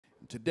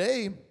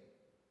Today,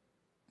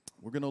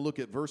 we're going to look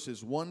at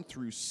verses 1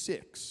 through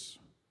 6.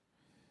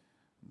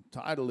 The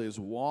title is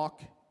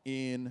Walk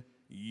in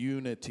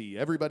Unity.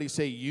 Everybody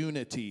say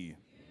unity.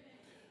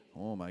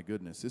 Oh my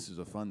goodness, this is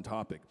a fun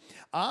topic.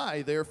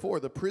 I, therefore,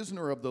 the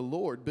prisoner of the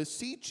Lord,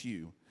 beseech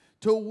you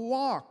to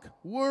walk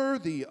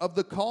worthy of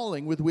the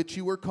calling with which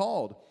you were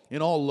called,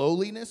 in all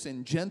lowliness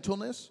and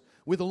gentleness,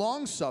 with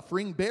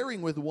long-suffering,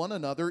 bearing with one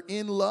another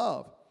in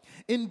love,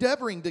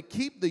 endeavoring to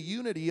keep the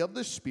unity of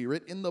the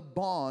Spirit in the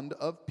bond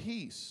of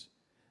peace.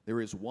 There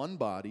is one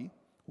body,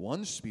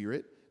 one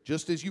Spirit,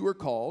 just as you were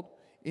called,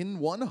 in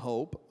one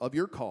hope of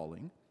your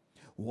calling,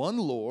 one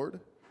Lord,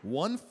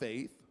 one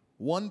faith,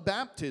 one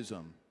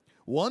baptism,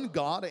 one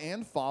God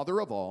and Father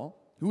of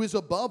all, who is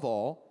above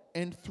all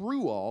and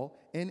through all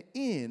and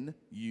in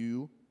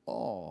you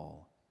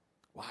all.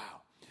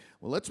 Wow.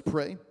 Well, let's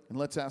pray and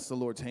let's ask the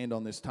Lord's hand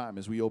on this time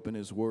as we open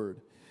His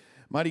Word.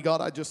 Mighty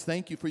God, I just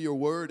thank you for your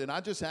word, and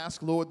I just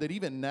ask, Lord, that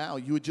even now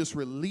you would just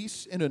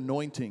release an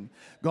anointing.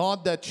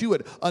 God, that you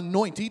would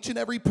anoint each and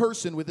every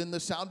person within the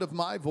sound of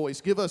my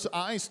voice. Give us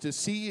eyes to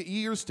see,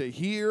 ears to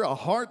hear, a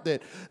heart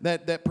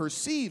that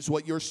perceives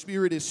what your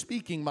Spirit is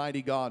speaking,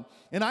 mighty God.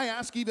 And I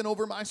ask even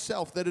over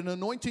myself that an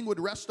anointing would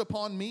rest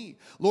upon me.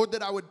 Lord,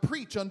 that I would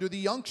preach under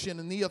the unction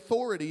and the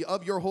authority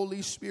of your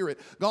Holy Spirit.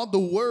 God, the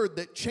word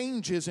that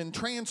changes and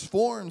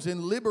transforms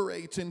and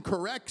liberates and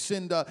corrects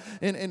and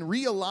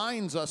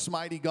realigns us,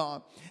 mighty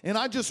God. And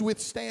I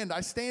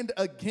stand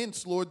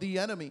against, Lord, the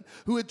enemy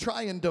who would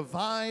try and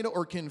divide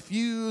or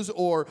confuse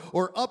or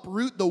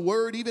uproot the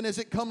word even as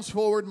it comes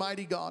forward,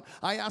 mighty God.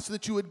 I ask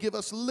that you would give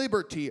us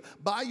liberty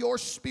by your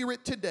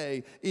Spirit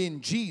today.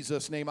 In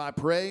Jesus' name I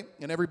pray.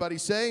 And everybody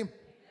say,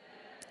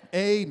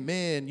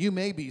 Amen. You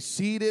may be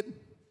seated.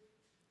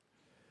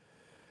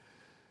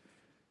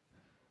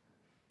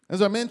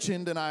 As I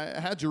mentioned, and I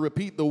had you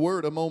repeat the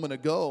word a moment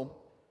ago,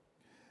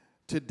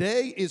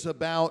 today is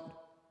about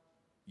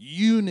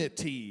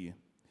unity.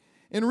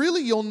 And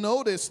really you'll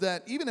notice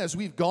that even as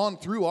we've gone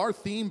through our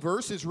theme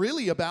verse is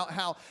really about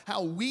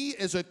how we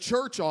as a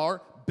church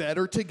are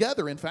better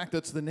together. In fact,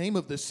 that's the name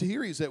of the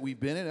series that we've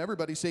been in.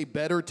 Everybody say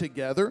better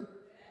together.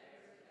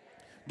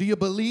 Do you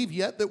believe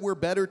yet that we're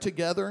better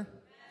together?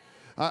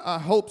 I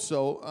hope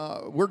so.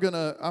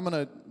 I'm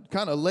gonna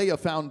kind of lay a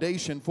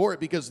foundation for it,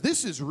 because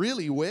this is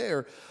really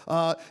where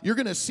you're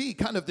going to see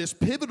kind of this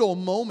pivotal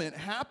moment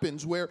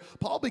happens where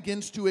Paul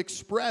begins to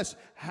express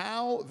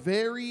how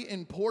very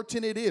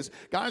important it is.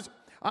 Guys,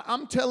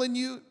 I'm telling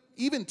you,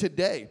 even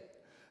today,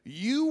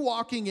 you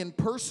walking in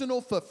personal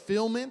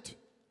fulfillment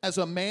as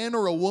a man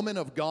or a woman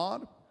of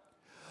God,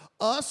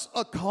 us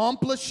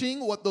accomplishing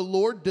what the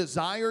Lord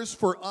desires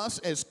for us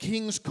as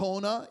King's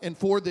Kona and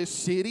for this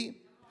city,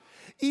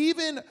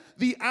 even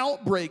the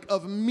outbreak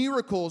of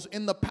miracles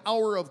in the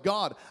power of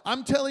God.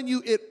 I'm telling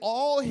you, it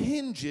all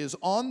hinges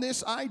on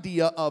this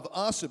idea of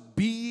us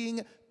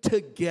being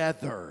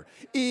together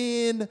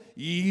in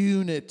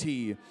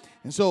unity.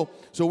 And so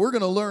we're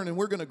going to learn and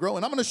we're going to grow.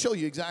 And I'm going to show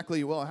you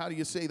exactly, well, how do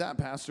you say that,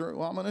 Pastor?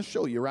 Well, I'm going to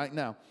show you right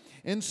now.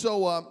 And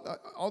so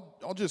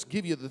I'll just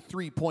give you the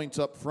 3 points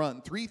up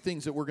front. 3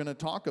 things that we're going to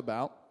talk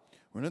about.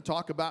 We're going to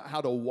talk about how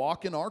to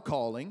walk in our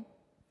calling.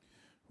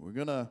 We're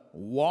going to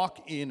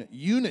walk in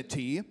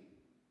unity,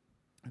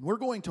 and we're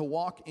going to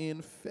walk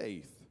in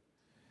faith.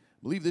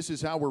 I believe this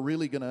is how we're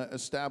really going to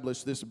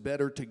establish this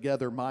better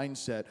together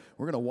mindset.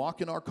 We're going to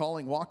walk in our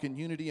calling, walk in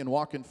unity, and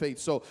walk in faith.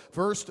 So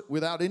first,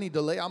 without any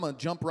delay, I'm going to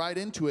jump right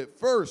into it.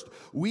 First,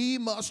 we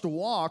must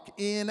walk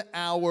in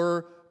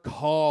our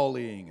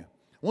calling.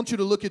 I want you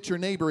to look at your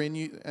neighbor,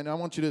 and I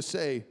want you to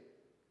say,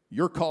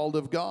 you're called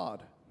of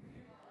God.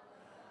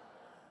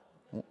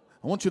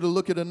 I want you to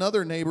look at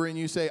another neighbor and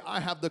you say, I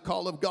have the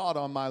call of God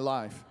on my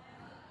life.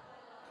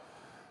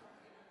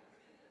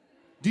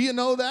 Do you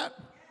know that?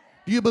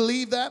 Do you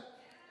believe that?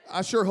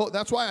 I sure hope.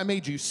 That's why I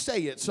made you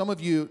say it. Some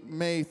of you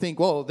may think,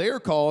 well, they're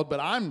called,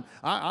 but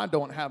I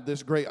don't have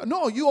this great.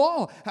 No, you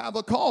all have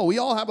a call. We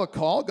all have a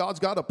call. God's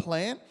got a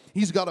plan.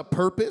 He's got a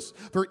purpose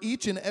for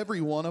each and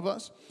every one of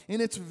us.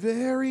 And it's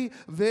very,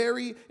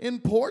 very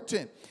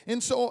important.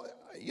 And so,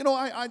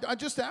 I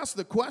just asked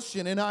the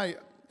question, and I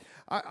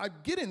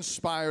get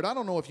inspired. I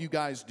don't know if you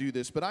guys do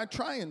this, but I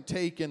try and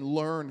take and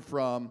learn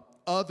from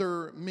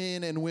other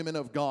men and women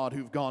of God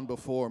who've gone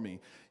before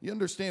me. You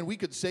understand, we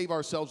could save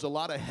ourselves a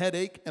lot of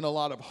headache and a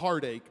lot of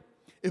heartache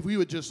if we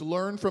would just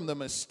learn from the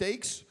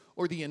mistakes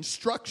or the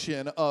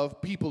instruction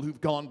of people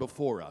who've gone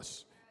before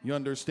us. You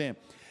understand?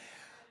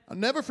 I'll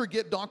never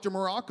forget Dr.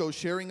 Morocco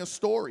sharing a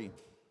story.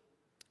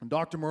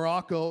 Dr.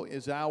 Morocco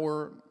is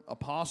our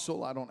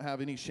apostle. I don't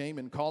have any shame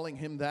in calling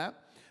him that.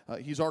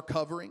 He's our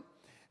covering.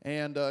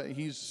 And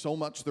he's so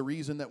much the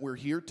reason that we're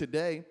here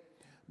today.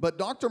 But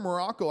Dr.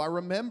 Morocco, I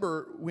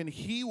remember when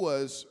he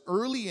was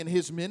early in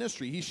his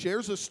ministry, he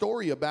shares a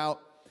story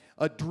about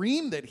a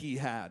dream that he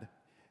had.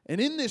 And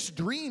in this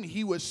dream,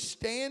 he was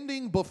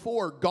standing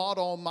before God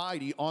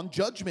Almighty on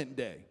Judgment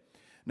Day.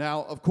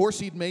 Now, of course,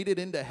 he'd made it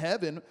into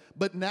heaven,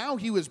 but now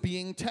he was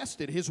being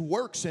tested. His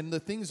works and the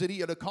things that he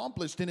had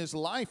accomplished in his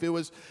life, it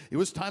was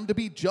time to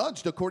be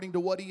judged according to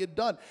what he had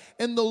done.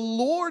 And the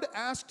Lord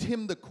asked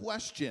him the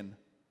question,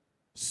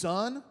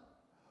 "Son,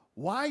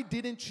 why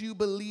didn't you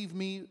believe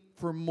me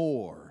for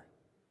more?"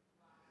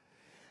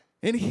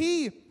 And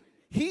he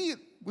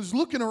was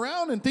looking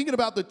around and thinking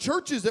about the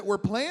churches that were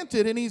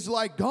planted, and he's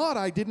like, "God,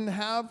 I didn't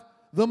have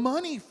the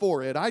money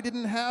for it. I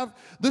didn't have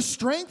the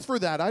strength for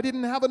that. I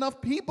didn't have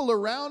enough people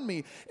around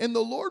me." And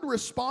the Lord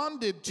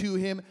responded to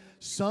him,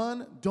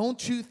 "Son,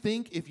 don't you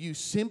think if you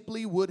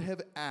simply would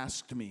have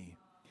asked me,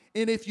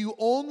 and if you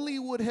only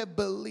would have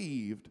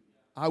believed,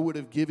 I would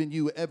have given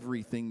you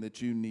everything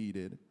that you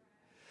needed?"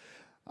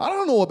 I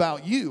don't know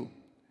about you,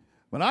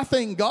 but I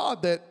thank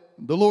God that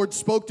the Lord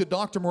spoke to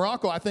Dr.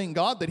 Morocco. I thank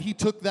God that he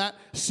took that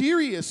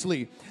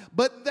seriously.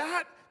 But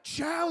that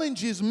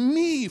challenges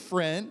me,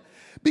 friend.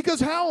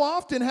 Because how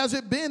often has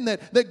it been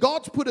that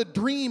God's put a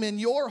dream in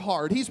your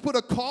heart? He's put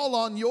a call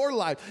on your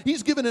life.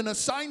 He's given an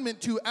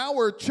assignment to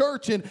our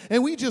church,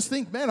 and we just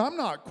think, man, I'm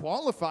not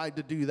qualified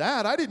to do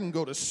that. I didn't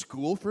go to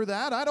school for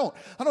that. I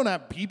don't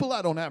have people.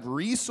 I don't have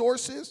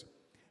resources.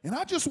 And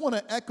I just want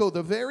to echo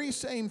the very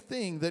same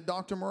thing that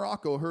Dr.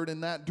 Morocco heard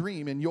in that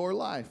dream in your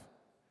life.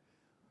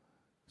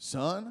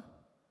 Son,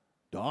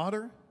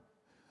 daughter,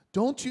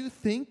 don't you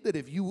think that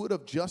if you would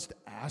have just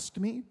asked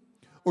me,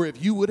 or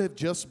if you would have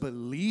just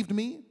believed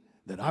me,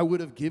 that I would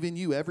have given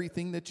you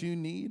everything that you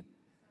need?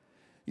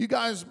 You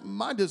guys,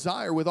 my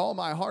desire with all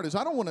my heart is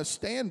I don't want to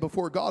stand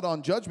before God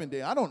on Judgment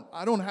Day. I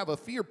don't have a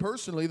fear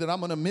personally that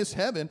I'm going to miss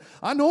heaven.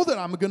 I know that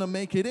I'm going to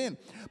make it in.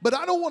 But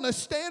I don't want to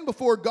stand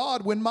before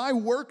God when my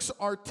works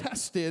are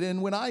tested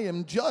and when I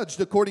am judged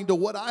according to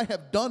what I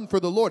have done for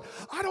the Lord.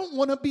 I don't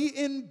want to be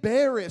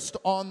embarrassed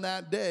on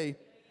that day,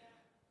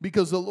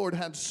 because the Lord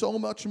had so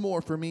much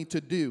more for me to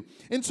do.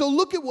 And so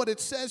look at what it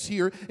says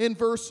here in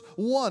verse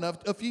 1 of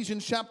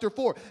Ephesians chapter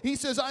 4. He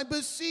says, "I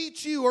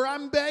beseech you," or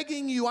I'm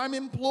begging you, I'm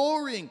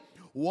imploring,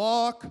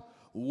 "walk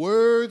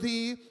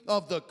worthy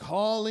of the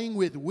calling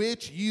with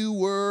which you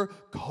were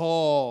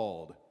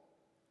called."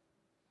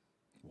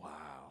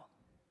 Wow.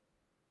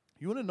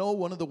 You want to know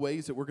one of the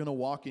ways that we're going to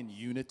walk in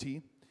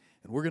unity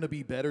and we're going to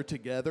be better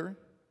together?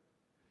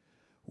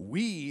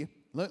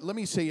 Let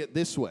me say it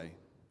this way.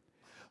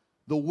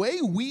 The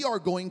way we are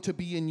going to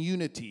be in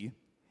unity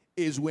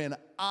is when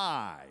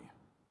I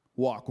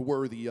walk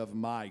worthy of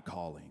my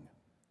calling.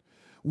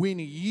 When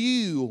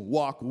you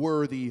walk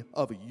worthy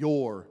of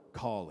your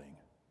calling.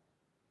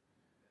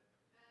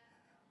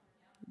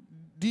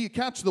 Do you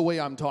catch the way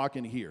I'm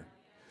talking here?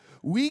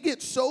 We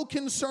get so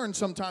concerned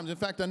sometimes. In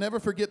fact, I never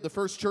forget the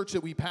first church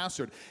that we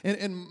pastored.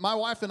 And my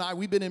wife and I,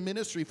 we've been in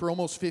ministry for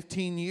almost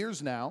 15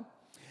 years now.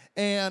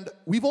 And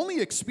we've only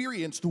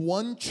experienced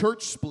one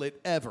church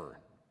split ever.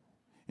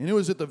 And it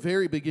was at the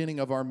very beginning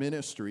of our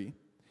ministry.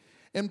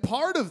 And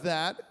part of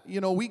that,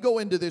 we go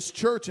into this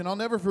church, and I'll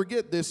never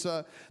forget this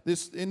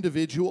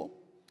individual,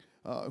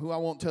 who I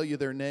won't tell you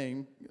their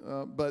name,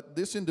 but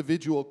this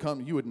individual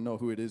you wouldn't know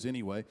who it is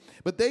anyway,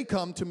 but they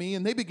come to me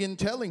and they begin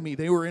telling me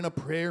they were in a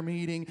prayer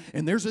meeting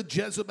and there's a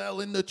Jezebel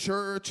in the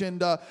church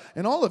and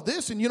all of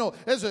this. And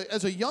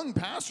as a young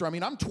pastor,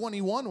 I'm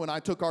 21 when I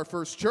took our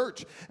first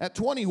church. At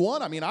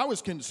 21, I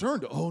was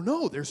concerned. Oh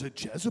no, there's a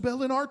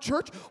Jezebel in our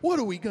church. What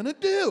are we going to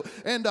do?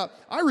 And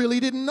I really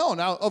didn't know.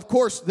 Now, of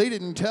course, they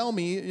didn't tell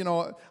me,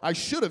 I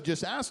should have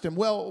just asked him,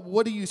 well,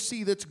 what do you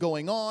see that's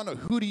going on? Or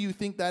who do you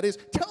think that is?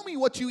 Tell me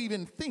what you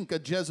even think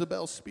a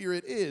Jezebel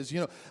spirit is.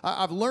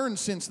 I've learned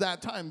since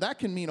that time that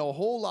can mean a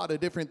whole lot of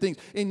different things.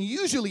 And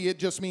usually it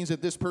just means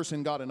that this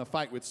person got in a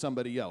fight with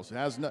somebody else. It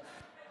has no,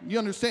 you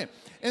understand?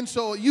 And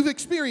so you've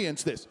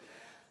experienced this.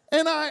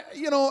 And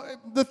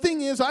the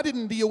thing is, I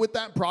didn't deal with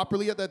that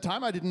properly at that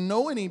time. I didn't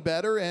know any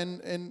better.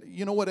 And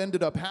what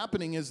ended up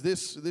happening is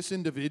this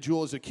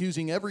individual is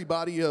accusing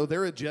everybody,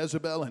 they're a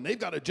Jezebel, and they've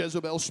got a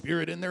Jezebel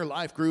spirit in their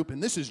life group,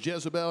 and this is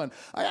Jezebel. And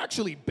I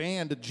actually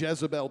banned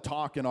Jezebel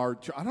talk in our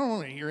church. I don't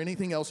want to hear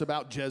anything else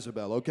about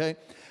Jezebel, okay?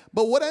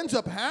 But what ends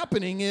up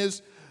happening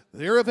is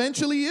there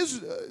eventually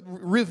is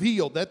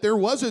revealed that there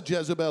was a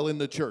Jezebel in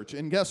the church.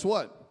 And guess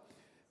what?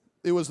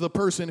 It was the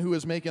person who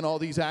was making all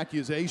these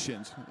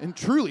accusations. And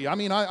truly, I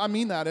mean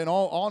that in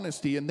all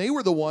honesty. And they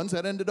were the ones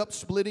that ended up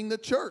splitting the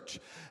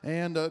church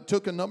and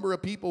took a number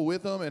of people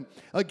with them. And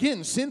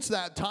again, since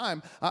that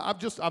time,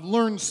 I've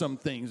learned some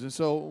things. And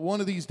so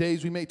one of these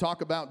days we may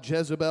talk about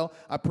Jezebel.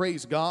 I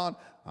praise God.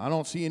 I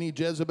don't see any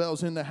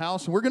Jezebels in the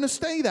house, and we're going to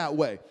stay that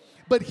way.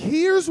 But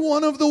here's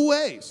one of the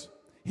ways.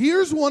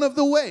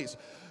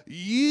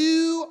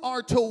 You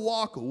are to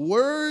walk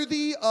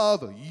worthy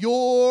of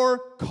your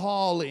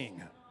calling.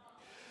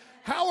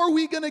 How are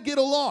we going to get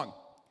along?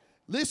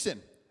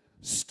 Listen,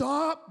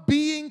 stop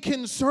being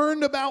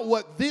concerned about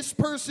what this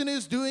person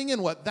is doing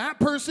and what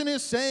that person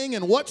is saying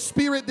and what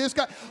spirit this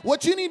guy.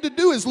 What you need to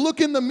do is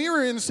look in the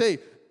mirror and say,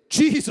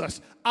 Jesus,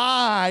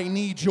 I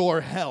need your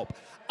help.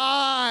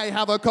 I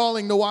have a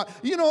calling to walk.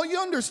 You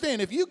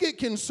understand, if you get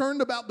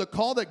concerned about the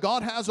call that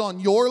God has on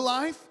your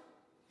life,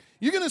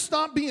 You're going to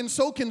stop being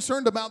so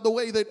concerned about the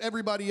way that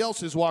everybody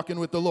else is walking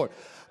with the Lord.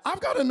 I've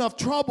got enough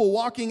trouble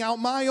walking out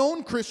my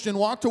own Christian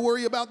walk to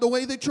worry about the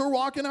way that you're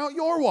walking out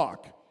your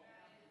walk.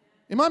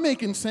 Am I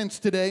making sense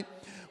today?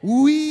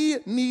 We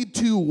need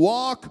to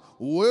walk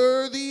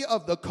worthy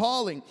of the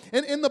calling.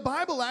 And the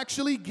Bible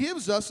actually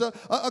gives us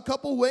a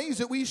couple ways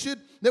that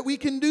we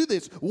can do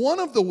this. One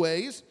of the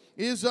ways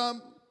is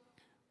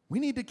we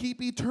need to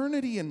keep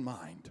eternity in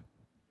mind.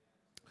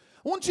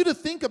 I want you to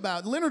think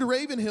about, Leonard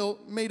Ravenhill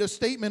made a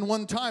statement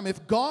one time,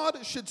 if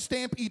God should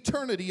stamp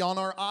eternity on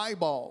our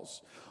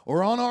eyeballs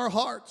or on our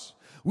hearts,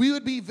 we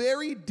would be a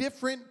very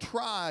different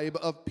tribe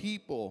of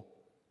people,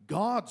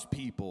 God's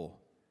people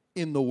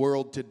in the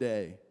world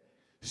today.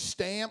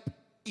 Stamp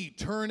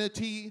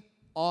eternity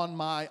on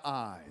my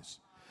eyes.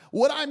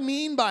 What I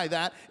mean by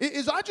that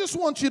is I just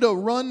want you to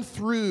run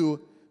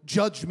through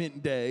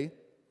Judgment Day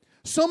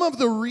some of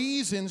the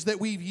reasons that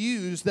we've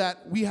used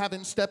that we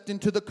haven't stepped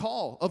into the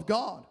call of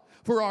God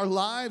for our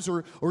lives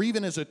or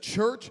even as a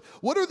church.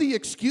 What are the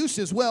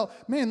excuses? Well,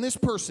 man, this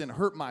person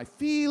hurt my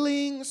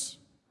feelings,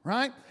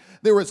 right?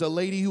 There was a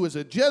lady who was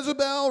a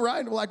Jezebel,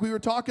 right? Like we were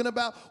talking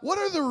about. What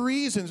are the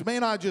reasons?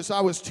 Man, I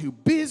was too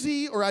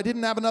busy or I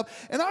didn't have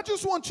enough. And I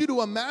just want you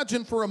to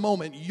imagine for a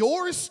moment,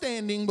 you're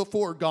standing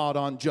before God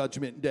on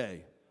Judgment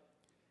Day.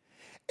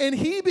 And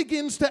he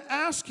begins to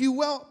ask you,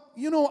 well,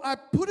 I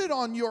put it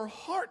on your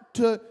heart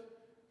to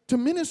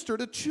minister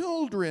to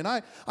children.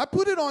 I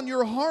put it on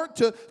your heart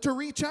to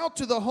reach out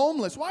to the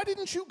homeless. Why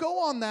didn't you go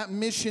on that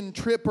mission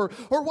trip? Or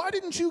why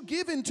didn't you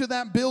give into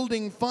that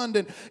building fund?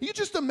 And you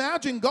just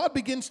imagine God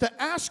begins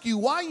to ask you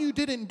why you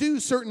didn't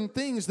do certain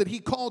things that he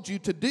called you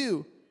to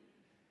do.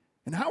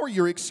 And how are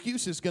your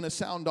excuses going to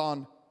sound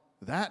on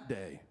that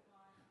day?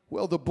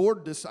 Well, the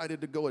board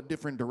decided to go a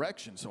different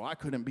direction, so I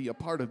couldn't be a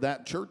part of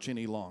that church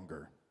any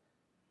longer.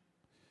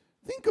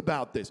 Think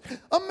about this.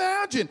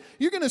 Imagine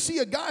you're going to see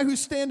a guy who's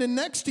standing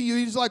next to you.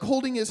 He's like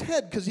holding his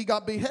head because he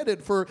got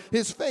beheaded for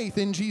his faith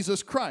in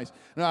Jesus Christ.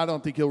 Now, I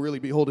don't think he'll really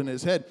be holding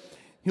his head.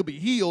 He'll be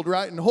healed,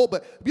 right, and whole.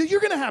 But you're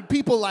going to have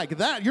people like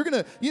that. You're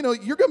going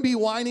to be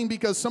whining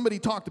because somebody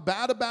talked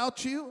bad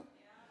about you.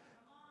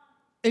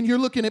 And you're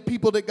looking at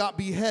people that got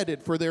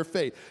beheaded for their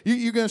faith.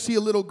 You're going to see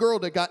a little girl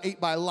that got ate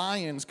by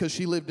lions because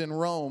she lived in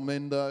Rome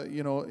and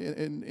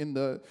in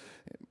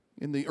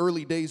the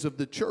early days of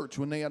the church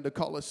when they had the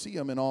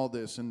Colosseum and all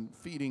this and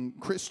feeding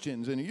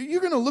Christians. And you're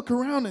going to look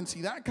around and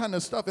see that kind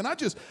of stuff. And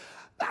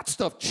that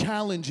stuff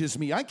challenges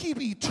me. I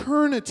keep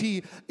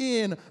eternity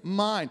in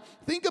mind.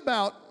 Think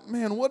about,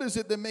 man, what is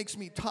it that makes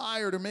me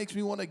tired or makes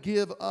me want to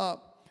give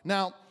up?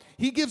 Now,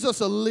 he gives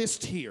us a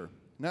list here.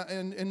 Now,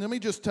 and let me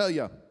just tell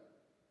you,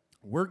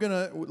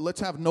 let's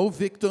have no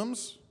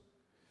victims.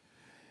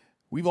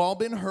 We've all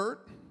been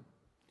hurt.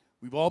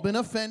 We've all been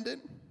offended.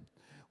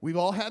 We've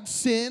all had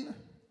sin.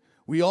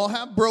 We all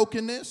have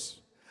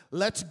brokenness.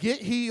 Let's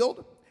get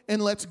healed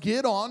and let's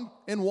get on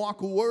and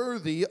walk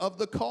worthy of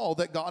the call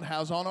that God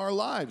has on our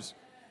lives.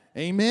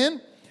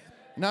 Amen?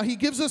 Now, he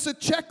gives us a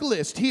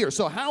checklist here.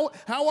 So how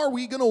are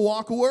we going to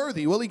walk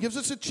worthy? Well, he gives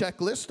us a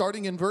checklist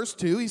starting in verse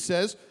 2. He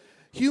says,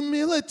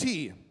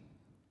 humility.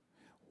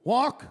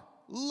 Walk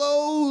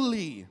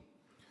lowly.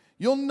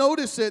 You'll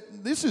notice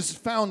that this is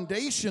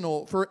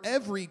foundational for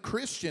every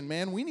Christian,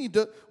 man. We need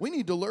to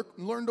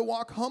learn to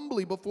walk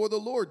humbly before the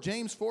Lord.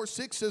 James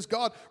 4:6 says,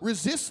 God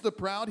resists the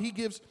proud. He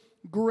gives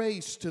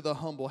grace to the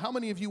humble. How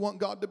many of you want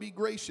God to be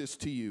gracious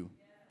to you?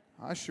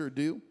 I sure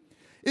do.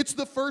 It's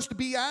the first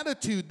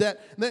beatitude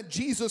that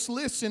Jesus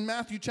lists in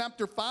Matthew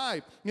chapter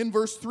 5 in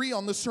verse 3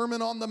 on the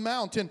Sermon on the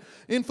Mount. And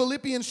in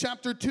Philippians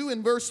chapter 2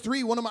 in verse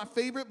 3, one of my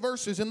favorite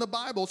verses in the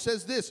Bible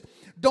says this,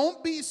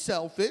 don't be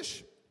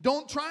selfish.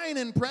 Don't try and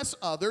impress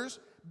others.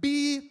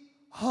 Be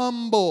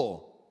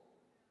humble.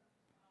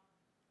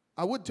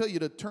 I would tell you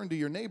to turn to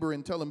your neighbor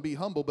and tell him be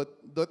humble, but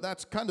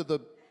that's kind of the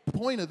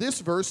point of this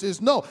verse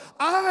is no,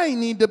 I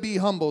need to be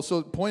humble.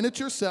 So point at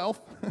yourself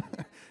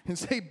and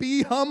say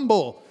be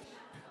humble.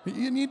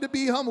 You need to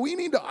be humble.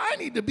 I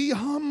need to be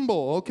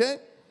humble, okay?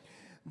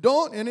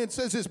 And it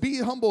says this, be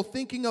humble,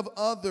 thinking of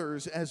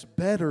others as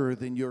better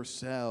than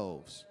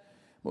yourselves.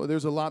 Well,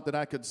 there's a lot that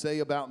I could say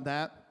about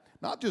that.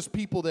 Not just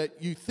people that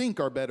you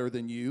think are better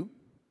than you,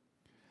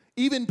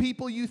 even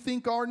people you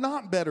think are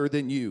not better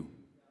than you.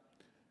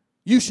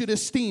 You should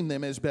esteem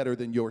them as better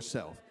than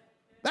yourself.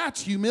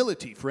 That's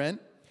humility, friend.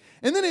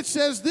 And then it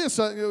says this,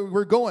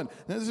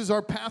 this is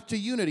our path to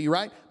unity,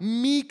 right?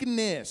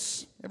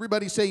 Meekness.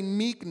 Everybody say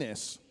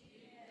meekness.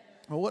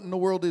 Well, what in the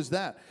world is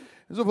that?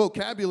 It's a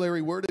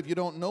vocabulary word. If you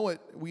don't know it,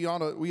 we ought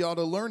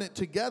to learn it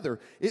together.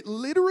 It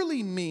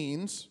literally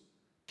means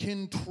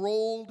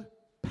controlled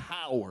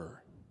power.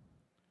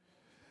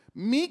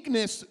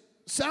 Meekness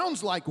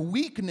sounds like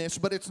weakness,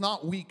 but it's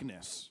not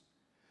weakness.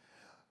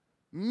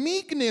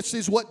 Meekness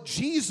is what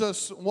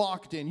Jesus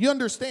walked in. You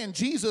understand,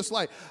 Jesus,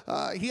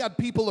 he had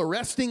people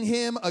arresting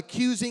him,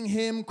 accusing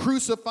him,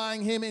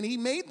 crucifying him, and he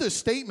made the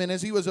statement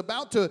as he was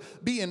about to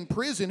be in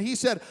prison. He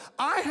said,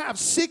 I have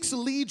 6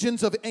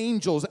 legions of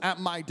angels at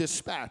my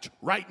dispatch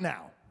right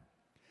now.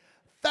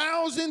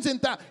 thousands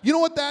and thousands. You know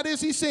what that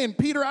is? He's saying,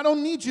 Peter, I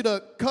don't need you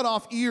to cut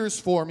off ears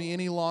for me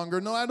any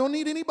longer. No, I don't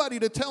need anybody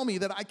to tell me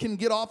that I can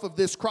get off of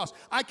this cross.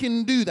 I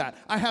can do that.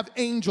 I have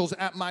angels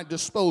at my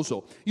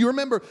disposal. You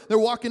remember they're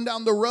walking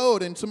down the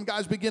road and some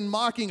guys begin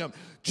mocking him.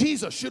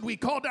 Jesus, should we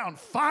call down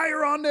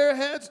fire on their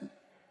heads?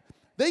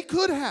 They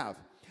could have.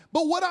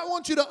 But what I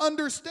want you to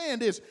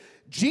understand is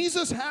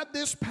Jesus had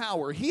this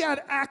power. He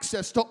had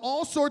access to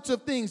all sorts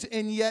of things,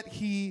 and yet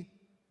he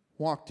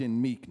walked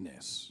in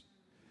meekness.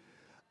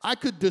 I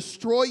could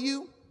destroy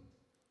you,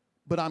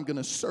 but I'm going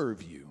to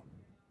serve you.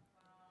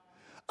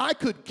 I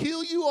could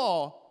kill you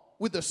all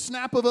with a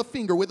snap of a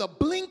finger, with a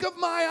blink of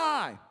my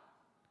eye,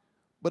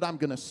 but I'm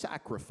going to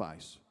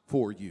sacrifice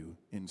for you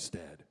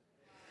instead.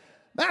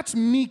 That's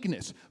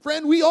meekness.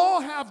 Friend, we all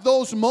have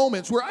those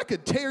moments where I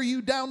could tear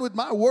you down with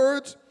my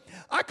words.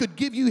 I could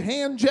give you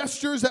hand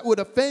gestures that would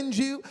offend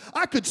you.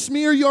 I could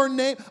smear your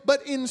name.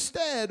 But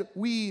instead,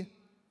 you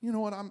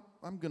know what,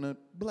 I'm going to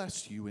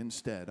bless you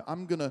instead.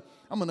 I'm going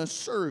to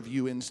serve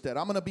you instead.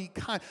 I'm going to be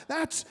kind.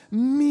 That's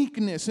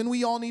meekness, and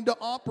we all need to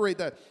operate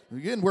that.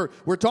 Again,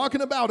 we're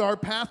talking about our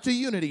path to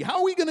unity. How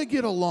are we going to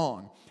get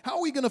along? How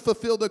are we going to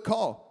fulfill the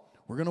call?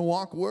 We're going to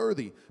walk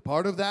worthy.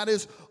 Part of that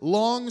is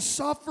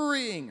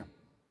long-suffering.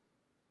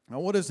 Now,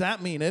 what does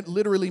that mean? It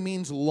literally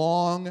means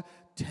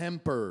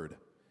long-tempered.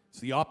 It's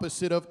the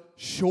opposite of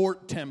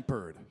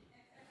short-tempered.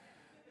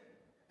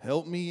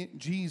 Help me,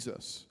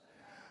 Jesus.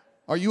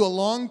 Are you a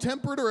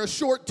long-tempered or a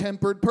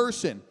short-tempered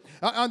person?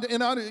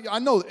 I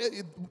know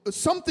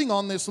something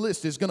on this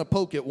list is going to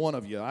poke at one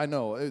of you. I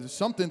know. It's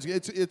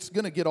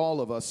going to get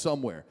all of us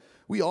somewhere.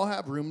 We all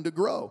have room to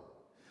grow.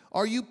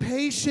 Are you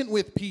patient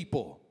with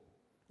people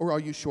or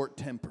are you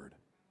short-tempered?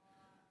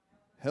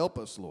 Help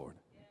us, Lord.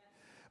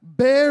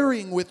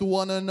 Bearing with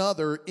one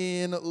another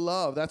in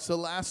love. That's the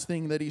last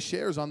thing that he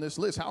shares on this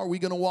list. How are we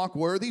going to walk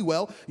worthy?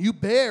 Well, you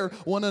bear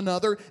one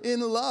another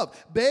in love.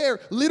 Bear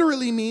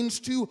literally means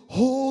to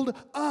hold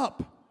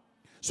up.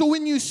 So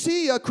when you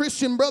see a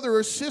Christian brother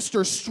or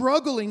sister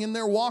struggling in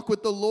their walk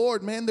with the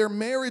Lord, man, their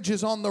marriage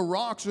is on the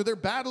rocks, or they're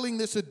battling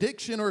this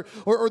addiction,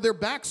 or they're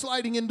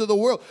backsliding into the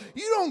world,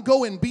 you don't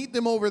go and beat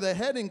them over the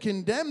head and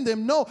condemn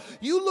them. No,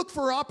 you look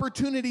for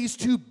opportunities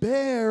to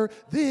bear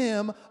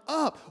them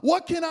up.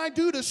 What can I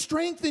do to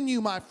strengthen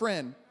you, my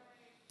friend?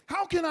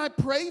 How can I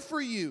pray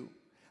for you?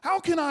 How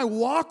can I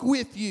walk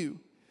with you?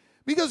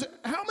 Because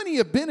how many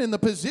have been in the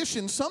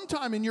position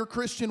sometime in your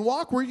Christian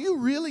walk where you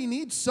really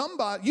needed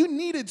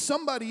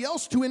somebody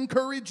else to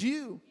encourage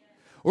you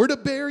or to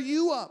bear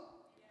you up?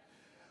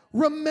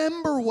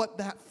 Remember what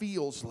that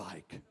feels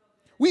like.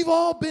 We've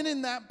all been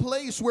in that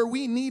place where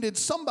we needed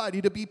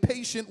somebody to be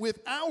patient with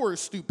our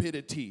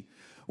stupidity,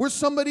 or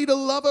somebody to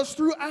love us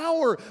through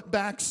our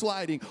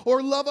backsliding,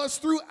 or love us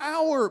through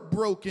our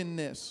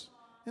brokenness.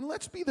 And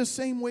let's be the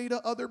same way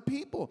to other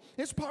people.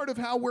 It's part of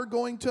how we're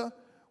going to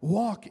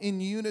walk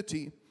in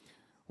unity.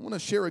 I want to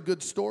share a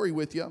good story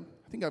with you.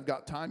 I think I've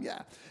got time.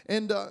 Yeah.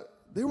 And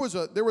there was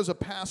a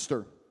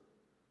pastor.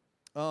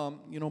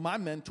 My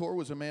mentor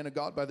was a man of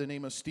God by the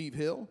name of Steve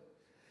Hill.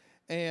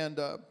 And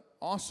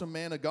awesome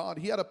man of God.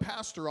 He had a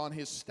pastor on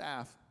his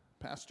staff,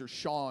 Pastor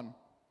Sean.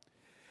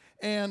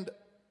 And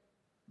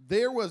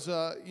there was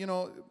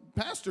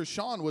Pastor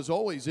Sean was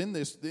always in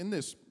this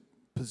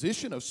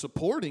position of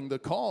supporting the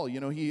call.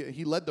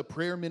 He led the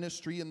prayer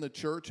ministry in the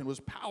church and was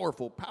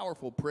powerful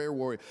prayer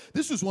warrior.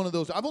 This was one of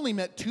those, I've only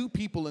met two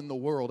people in the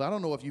world. I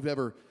don't know if you've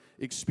ever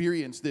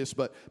experienced this,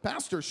 but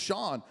Pastor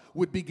Sean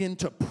would begin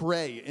to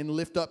pray and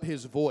lift up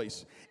his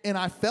voice. And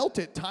I felt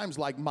at times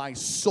like my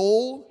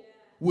soul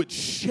would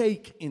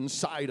shake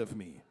inside of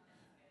me.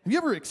 Have you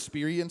ever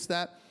experienced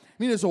that? I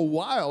mean, it's a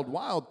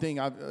wild thing.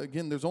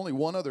 There's only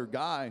one other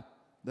guy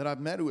that I've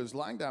met who is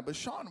like that, but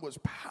Sean was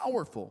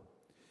powerful.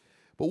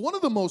 But one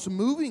of the most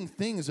moving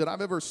things that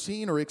I've ever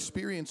seen or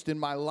experienced in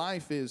my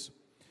life is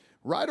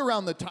right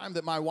around the time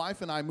that my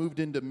wife and I moved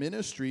into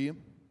ministry,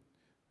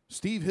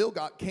 Steve Hill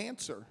got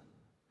cancer,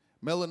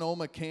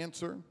 melanoma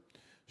cancer.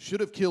 Should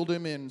have killed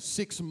him in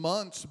 6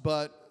 months,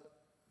 but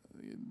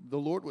the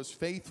Lord was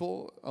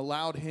faithful,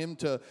 allowed him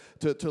to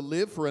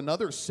live for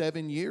another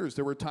 7 years.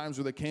 There were times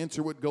where the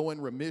cancer would go in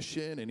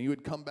remission and he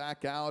would come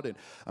back out. And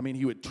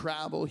he would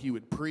travel, he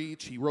would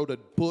preach. He wrote a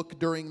book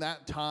during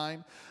that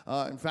time.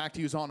 In fact,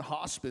 he was on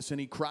hospice and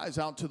he cries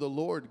out to the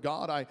Lord,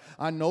 God,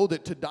 I know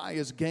that to die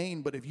is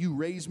gain, but if you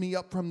raise me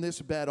up from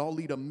this bed, I'll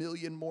lead 1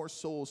 million more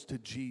souls to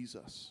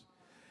Jesus.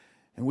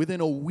 And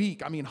within a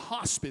week,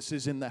 hospice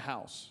is in the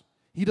house.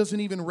 He doesn't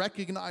even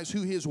recognize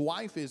who his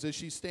wife is as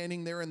she's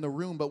standing there in the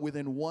room, but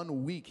within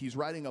 1 week, he's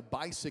riding a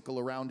bicycle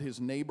around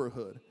his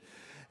neighborhood.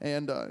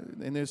 And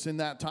it's in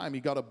that time, he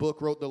got a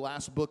book, wrote the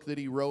last book that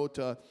he wrote,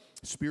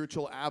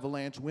 Spiritual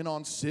Avalanche, went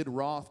on Sid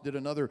Roth, did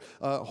another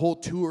whole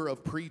tour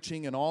of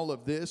preaching and all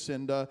of this.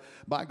 And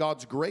by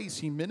God's grace,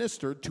 he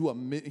ministered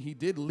he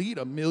did lead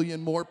 1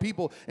 million more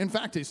people. In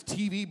fact, his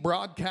TV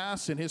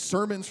broadcasts and his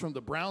sermons from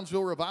the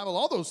Brownsville Revival,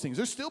 all those things,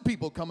 there's still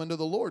people coming to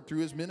the Lord through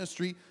his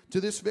ministry to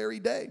this very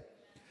day.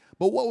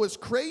 But what was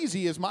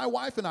crazy is my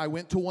wife and I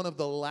went to one of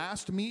the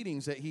last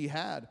meetings that he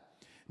had.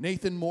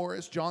 Nathan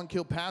Morris, John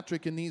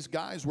Kilpatrick, and these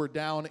guys were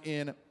down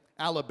in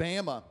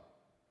Alabama,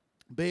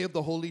 Bay of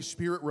the Holy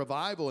Spirit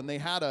Revival, and they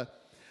had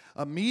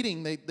a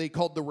meeting they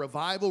called the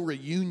Revival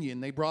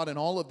Reunion. They brought in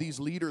all of these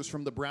leaders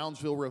from the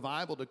Brownsville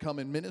Revival to come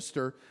and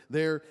minister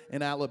there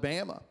in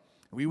Alabama.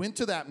 We went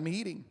to that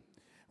meeting.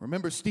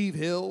 Remember, Steve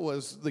Hill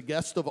was the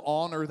guest of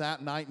honor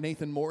that night.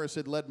 Nathan Morris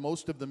had led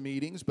most of the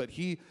meetings, but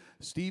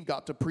Steve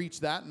got to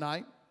preach that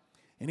night.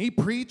 And he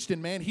preached,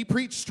 and man, he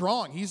preached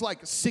strong. He's like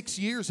 6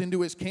 years into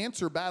his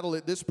cancer battle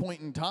at this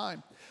point in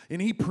time. And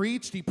he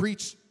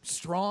preached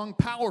strong,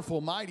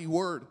 powerful, mighty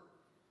word.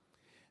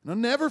 And I'll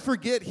never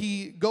forget,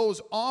 he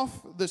goes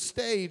off the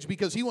stage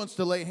because he wants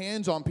to lay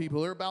hands on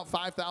people. There were about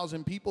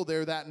 5,000 people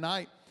there that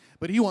night,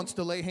 but he wants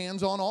to lay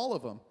hands on all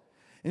of them.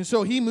 And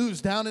so he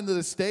moves down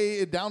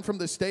from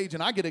the stage,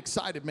 and I get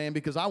excited, man,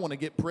 because I want to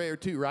get prayer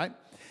too, right?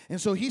 And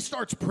so he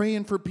starts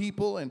praying for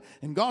people, and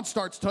God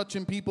starts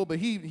touching people, but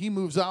he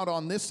moves out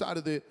on this side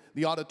of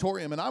the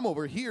auditorium, and I'm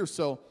over here.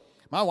 So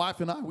my wife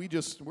and I,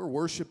 we're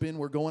worshiping,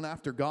 we're going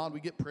after God.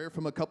 We get prayer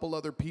from a couple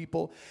other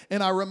people.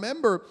 And I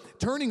remember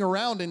turning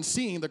around and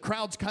seeing the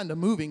crowd's kind of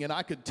moving, and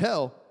I could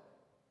tell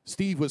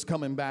Steve was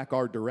coming back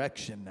our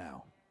direction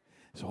now.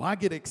 So I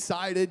get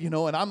excited,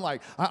 and I'm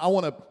like, I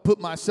want to put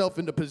myself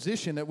into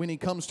position that when he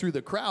comes through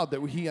the crowd,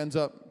 that he ends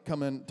up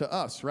coming to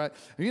us, right?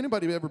 Have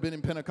anybody ever been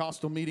in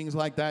Pentecostal meetings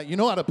like that? You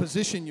know how to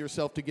position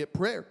yourself to get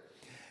prayer.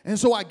 And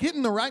so I get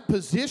in the right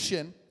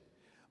position,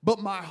 but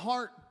my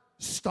heart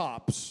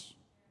stops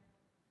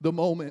the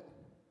moment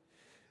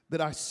that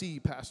I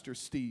see Pastor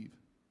Steve.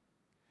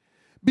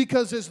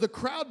 Because as the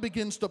crowd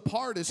begins to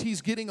part, as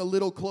he's getting a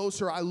little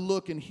closer, I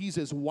look and he's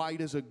as white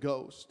as a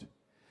ghost.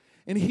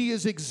 And he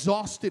has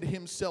exhausted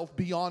himself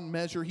beyond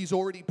measure. He's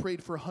already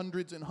prayed for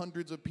hundreds and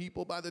hundreds of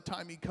people by the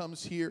time he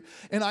comes here.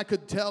 And I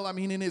could tell,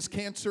 in his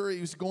cancer, he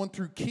was going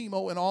through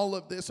chemo and all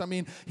of this.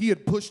 He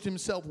had pushed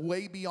himself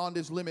way beyond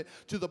his limit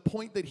to the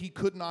point that he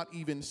could not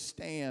even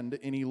stand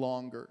any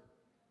longer.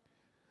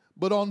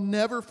 But I'll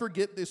never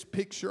forget this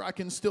picture. I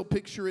can still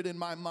picture it in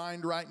my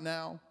mind right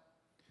now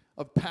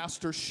of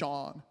Pastor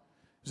Sean.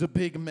 He's a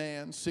big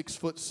man, 6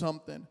 foot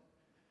something,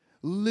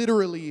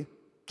 literally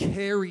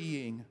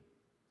carrying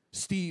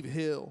Steve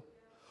Hill,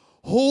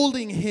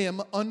 holding him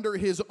under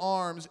his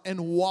arms and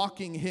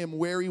walking him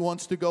where he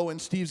wants to go. And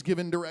Steve's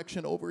given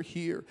direction over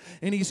here.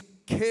 And he's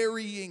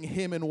carrying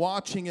him and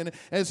watching. And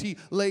as he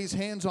lays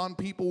hands on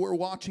people, we're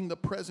watching the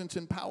presence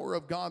and power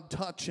of God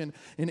touch and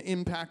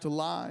impact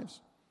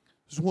lives.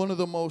 It's one of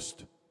the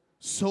most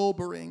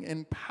sobering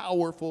and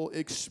powerful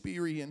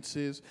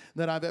experiences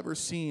that I've ever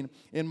seen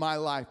in my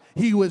life.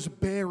 He was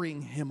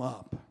bearing him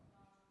up.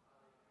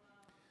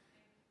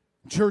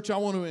 Church, I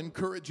want to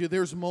encourage you.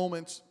 There's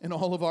moments in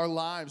all of our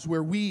lives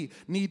where we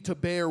need to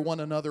bear one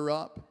another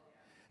up.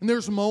 And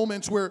there's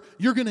moments where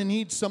you're going to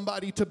need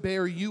somebody to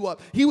bear you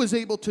up. He was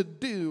able to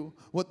do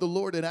what the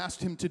Lord had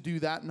asked him to do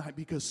that night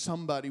because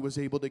somebody was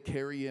able to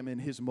carry him in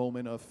his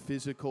moment of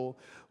physical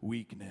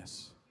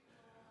weakness.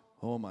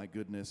 Oh my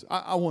goodness.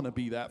 I want to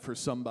be that for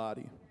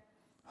somebody.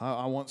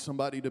 I want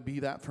somebody to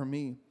be that for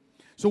me.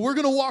 So we're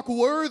going to walk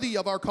worthy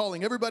of our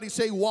calling. Everybody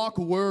say, walk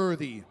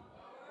worthy.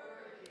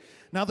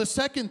 Now, the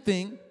second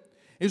thing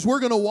is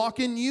we're going to walk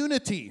in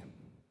unity.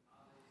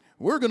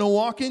 We're going to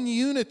walk in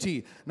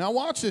unity. Now,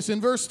 watch this. In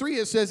verse 3,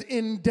 it says,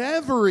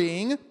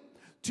 endeavoring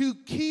to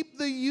keep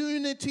the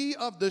unity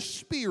of the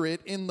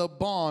Spirit in the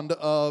bond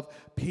of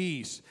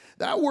peace.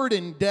 That word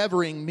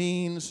endeavoring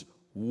means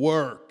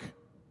work.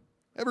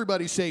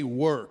 Everybody say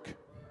work.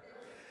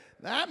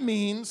 That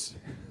means,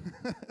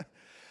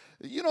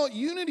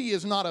 unity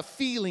is not a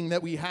feeling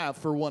that we have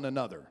for one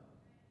another.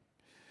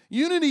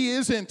 Unity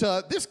isn't,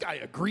 this guy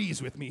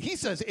agrees with me. He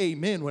says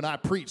amen when I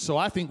preach, so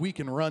I think we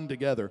can run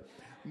together.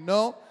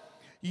 No.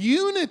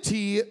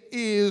 Unity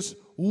is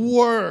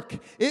work.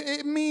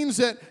 It means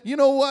that, you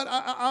know what,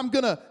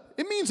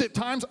 it means at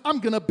times I'm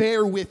going to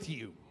bear with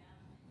you.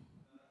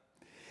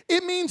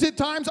 It means at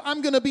times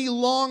I'm going to be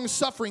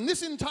long-suffering.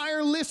 This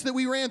entire list that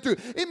we ran through,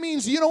 it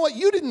means, you know what,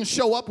 you didn't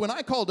show up when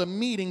I called a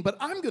meeting, but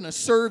I'm going to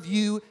serve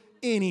you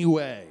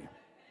anyway.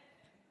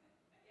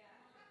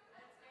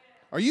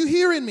 Are you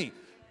hearing me?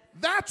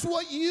 That's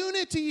what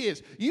unity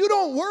is. You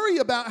don't worry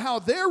about how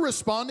they're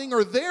responding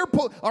or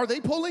are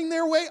they pulling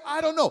their weight? I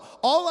don't know.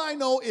 All I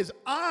know is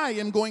I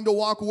am going to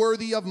walk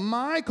worthy of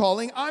my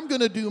calling. I'm going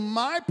to do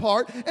my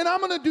part, and I'm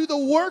going to do the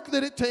work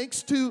that it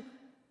takes to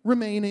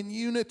remain in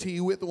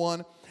unity with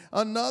one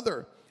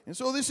another. And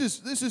so this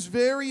is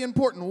very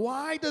important.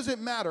 Why does it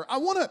matter? I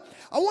want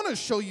to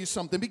show you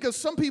something, because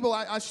some people,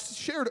 I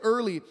shared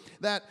early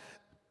that,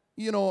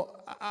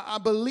 I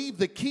believe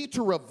the key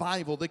to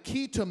revival, the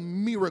key to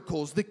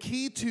miracles, the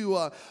key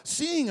to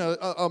seeing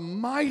a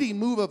mighty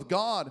move of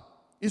God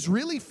is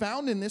really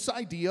found in this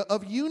idea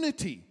of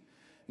unity.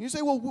 And you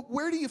say, well,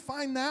 where do you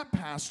find that,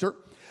 Pastor?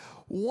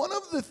 One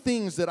of the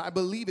things that I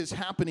believe is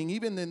happening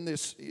even in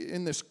this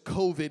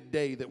COVID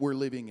day that we're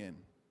living in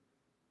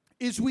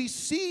is we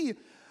see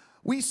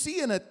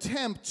an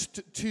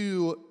attempt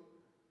to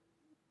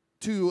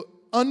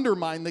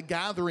undermine the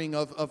gathering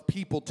of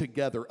people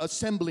together,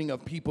 assembling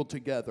of people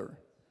together.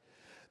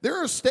 There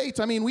are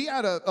states, I mean, we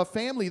had a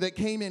family that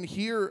came in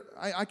here.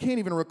 I can't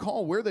even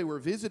recall where they were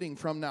visiting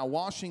from now,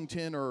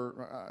 Washington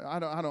or I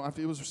don't,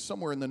 it was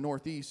somewhere in the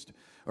Northeast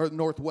or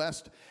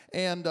Northwest.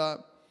 And,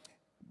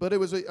 but it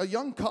was a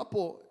young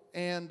couple,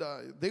 and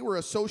they were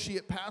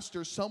associate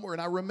pastors somewhere.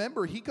 And I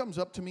remember he comes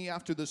up to me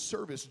after the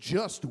service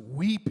just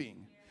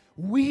weeping.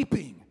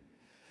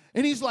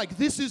 And he's like,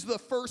 this is the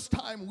first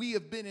time we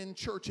have been in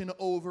church in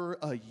over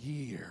a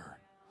year.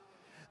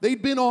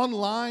 They'd been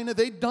online,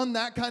 they'd done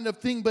that kind of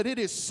thing, but it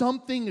is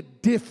something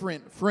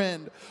different,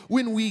 friend,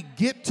 when we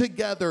get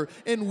together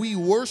and we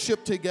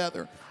worship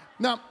together.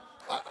 Now,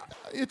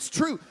 it's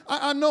true.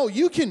 I know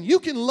you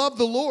can love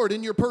the Lord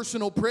in your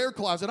personal prayer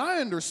closet.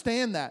 I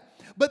understand that.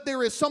 But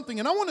there is something,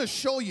 and I want to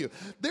show you.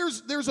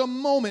 There's a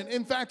moment.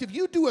 In fact, if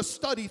you do a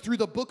study through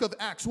the book of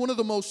Acts, one of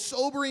the most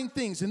sobering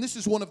things, and this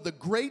is one of the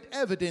great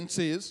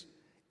evidences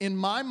in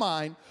my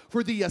mind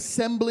for the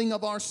assembling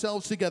of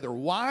ourselves together.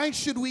 Why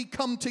should we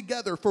come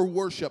together for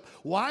worship?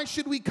 Why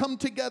should we come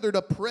together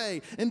to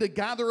pray and to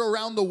gather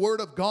around the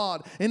Word of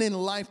God and in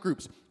life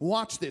groups?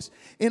 Watch this.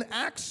 In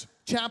Acts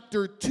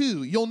chapter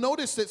 2, you'll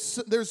notice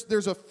that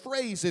there's a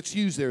phrase that's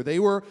used there. They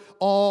were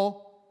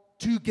all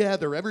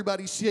together.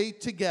 Everybody say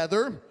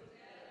together.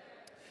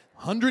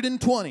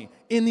 120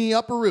 in the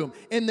upper room,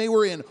 and they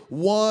were in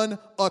one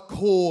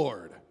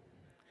accord.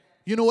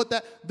 You know what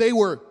that? They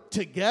were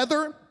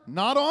together.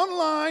 Not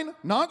online,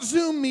 not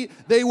Zoom meet.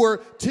 They were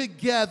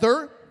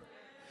together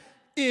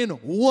in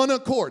one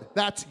accord.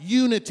 That's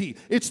unity.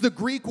 It's the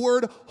Greek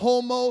word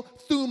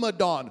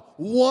homothumadon.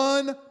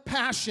 One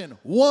passion,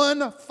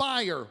 one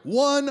fire,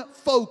 one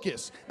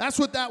focus. That's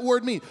what that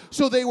word means.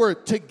 So they were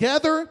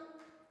together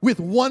with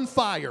one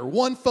fire,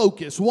 one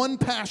focus, one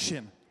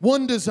passion,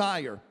 one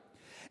desire.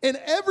 And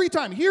every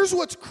time, here's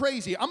what's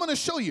crazy. I'm going to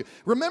show you.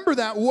 Remember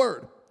that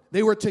word.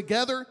 They were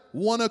together,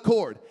 one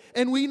accord.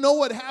 And we know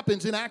what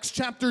happens in Acts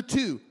chapter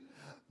 2.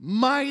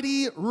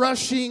 Mighty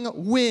rushing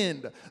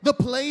wind. The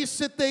place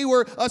that they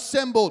were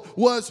assembled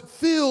was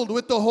filled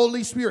with the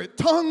Holy Spirit.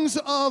 Tongues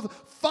of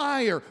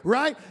fire,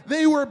 right?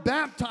 They were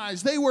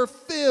baptized. They were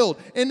filled.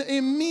 And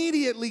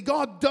immediately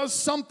God does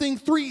something.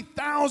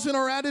 3,000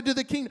 are added to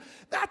the kingdom.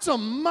 That's a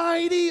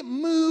mighty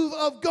move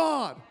of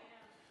God.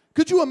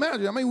 Could you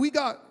imagine? I mean, we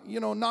got,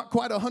 not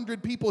quite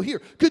 100 people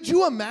here. Could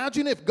you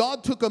imagine if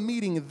God took a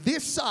meeting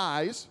this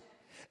size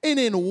and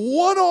in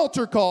one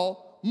altar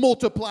call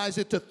multiplies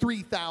it to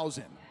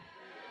 3,000?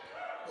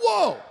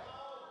 Whoa!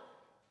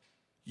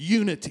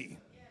 Unity.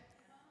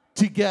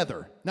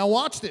 Together. Now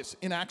watch this.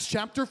 In Acts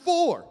chapter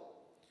 4,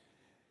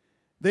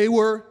 they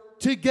were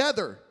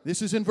together.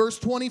 This is in verse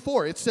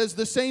 24. It says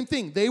the same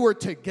thing. They were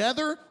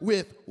together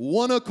with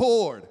one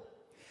accord.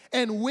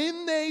 And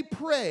when they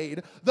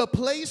prayed, the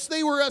place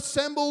they were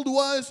assembled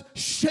was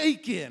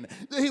shaken.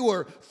 They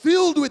were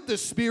filled with the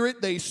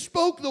Spirit. They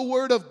spoke the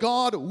word of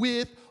God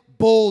with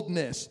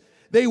boldness.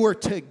 They were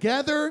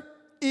together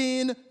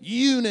in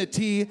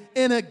unity.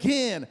 And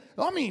again,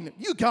 I mean,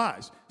 you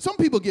guys, some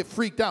people get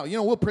freaked out.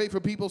 We'll pray for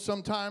people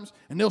sometimes,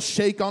 and they'll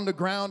shake on the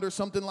ground or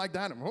something like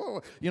that. And,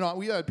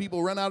 we had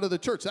people run out of the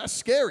church. That's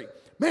scary.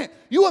 Man,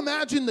 you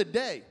imagine the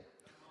day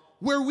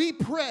where we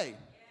pray,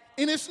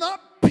 and it's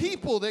not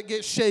people that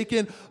get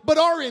shaken, but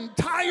our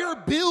entire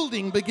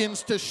building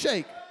begins to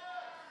shake.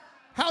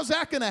 How's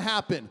that going to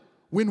happen?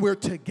 When we're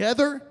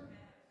together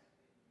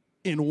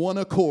in one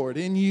accord,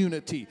 in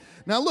unity.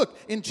 Now look,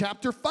 in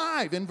chapter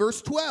 5, in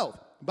verse 12.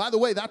 By the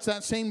way, that's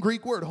that same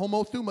Greek word,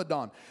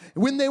 homothumadon.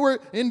 When they were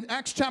in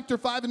Acts chapter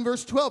 5 and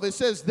verse 12, it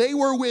says they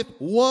were with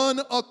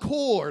one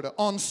accord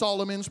on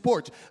Solomon's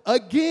porch.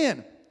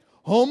 Again,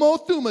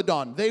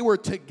 homothumadon. They were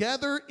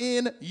together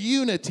in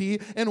unity.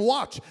 And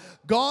watch,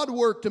 God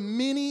worked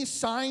many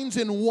signs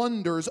and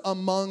wonders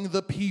among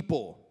the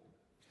people.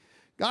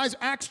 Guys,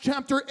 Acts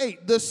chapter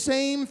 8, the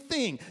same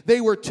thing.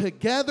 They were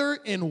together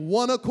in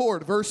one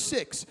accord. Verse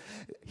 6,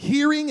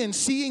 hearing and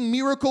seeing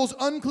miracles,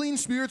 unclean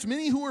spirits,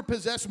 many who were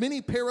possessed, many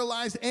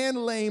paralyzed and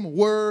lame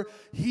were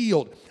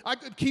healed. I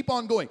could keep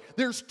on going.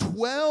 There's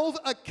 12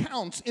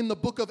 accounts in the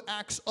book of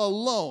Acts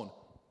alone.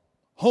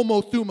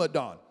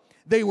 Homothumadon.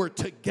 They were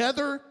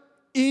together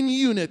in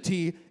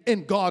unity,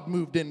 and God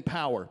moved in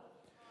power.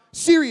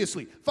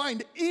 Seriously,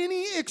 find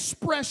any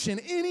expression,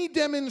 any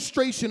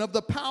demonstration of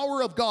the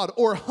power of God,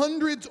 or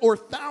hundreds or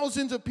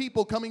thousands of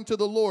people coming to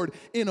the Lord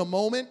in a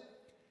moment,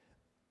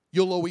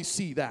 you'll always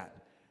see that.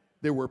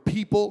 There were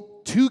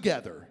people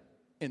together,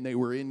 and they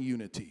were in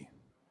unity.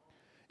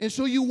 And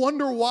so you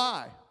wonder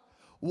why.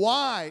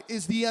 Why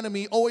is the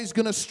enemy always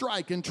going to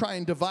strike and try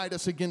and divide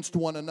us against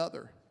one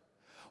another?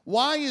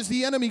 Why is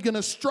the enemy going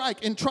to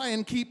strike and try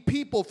and keep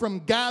people from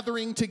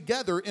gathering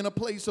together in a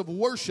place of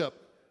worship?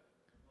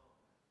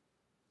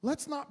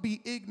 Let's not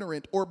be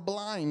ignorant or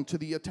blind to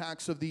the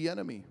attacks of the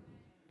enemy.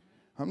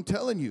 I'm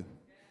telling you,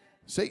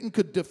 Satan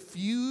could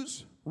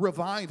diffuse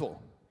revival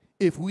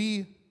if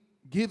we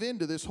give in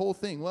to this whole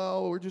thing.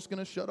 Well, we're just going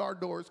to shut our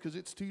doors because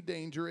it's too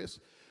dangerous.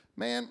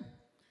 Man,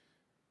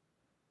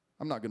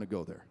 I'm not going to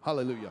go there.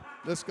 Hallelujah.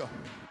 Let's go.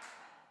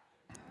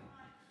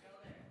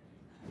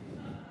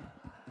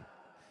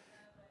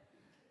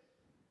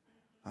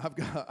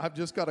 I've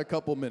just got a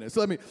couple minutes.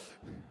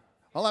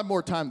 I'll have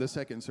more time the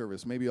second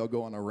service. Maybe I'll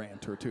go on a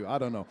rant or two. I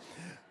don't know.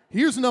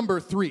 Here's number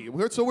 3.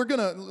 So we're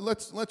gonna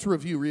let's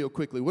review real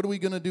quickly. What are we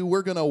gonna do?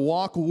 We're gonna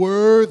walk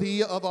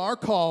worthy of our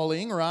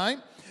calling, right?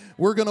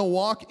 We're gonna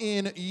walk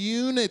in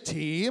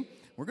unity.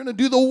 We're gonna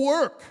do the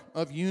work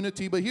of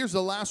unity. But here's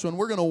the last one.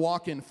 We're gonna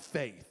walk in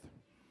faith.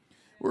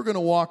 We're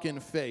gonna walk in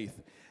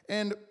faith.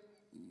 And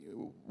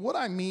what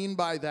I mean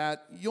by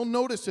that, you'll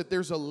notice that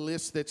there's a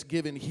list that's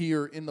given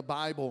here in the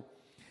Bible.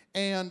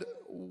 And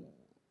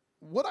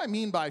what I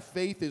mean by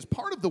faith is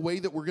part of the way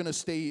that we're going to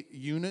stay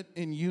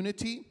in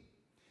unity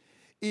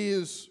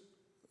is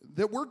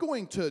that we're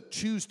going to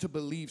choose to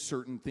believe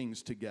certain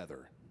things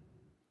together.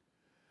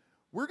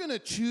 We're going to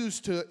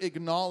choose to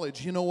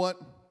acknowledge, you know what?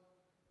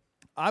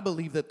 I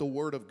believe that the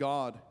Word of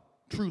God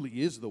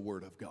truly is the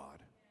Word of God.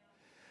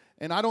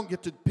 And I don't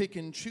get to pick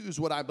and choose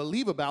what I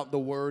believe about the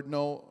Word.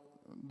 No,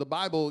 the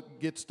Bible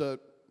gets to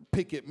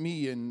pick at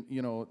me and,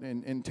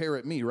 and tear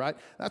at me, right?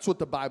 That's what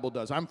the Bible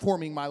does. I'm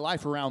forming my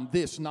life around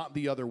this, not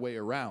the other way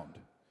around.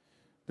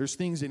 There's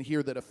things in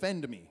here that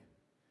offend me,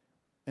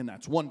 and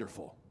that's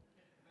wonderful.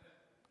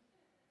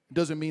 It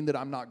doesn't mean that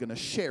I'm not going to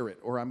share it,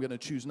 or I'm going to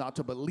choose not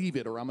to believe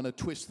it, or I'm going to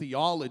twist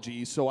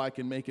theology so I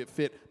can make it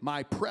fit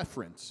my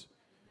preference.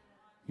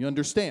 You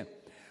understand?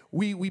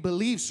 We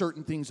believe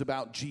certain things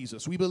about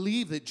Jesus. We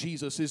believe that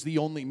Jesus is the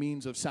only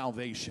means of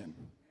salvation.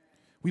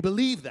 We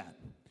believe that.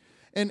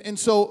 And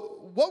so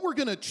what we're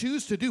going to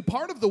choose to do,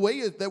 part of the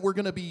way that we're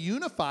going to be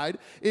unified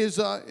is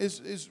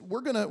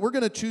we're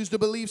going to choose to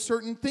believe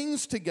certain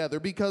things together,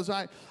 because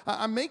I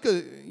make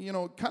a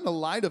kind of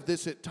light of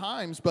this at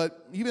times,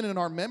 but even in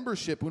our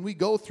membership when we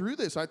go through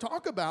this, I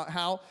talk about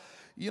how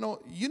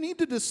you need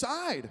to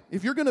decide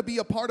if you're going to be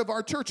a part of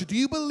our church. Do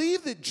you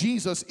believe that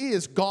Jesus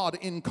is God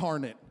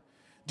incarnate?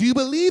 Do you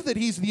believe that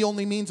He's the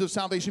only means of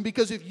salvation?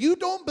 Because if you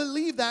don't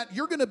believe that,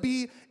 you're going to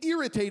be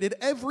irritated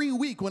every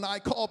week when I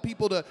call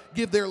people to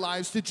give their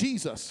lives to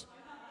Jesus.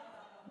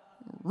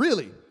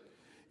 Really.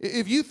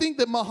 If you think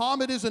that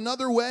Muhammad is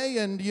another way,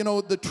 and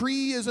the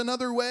tree is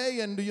another way,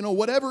 and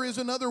whatever is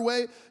another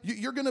way,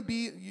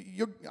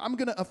 I'm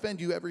going to offend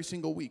you every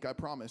single week, I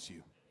promise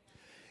you.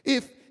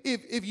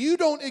 If you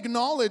don't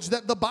acknowledge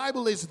that the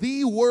Bible is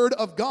the Word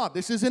of God,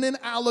 this isn't an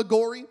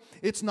allegory,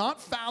 it's not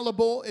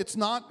fallible, it's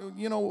not,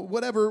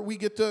 whatever we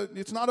get to,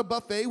 it's not a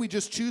buffet, we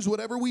just choose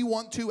whatever we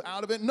want to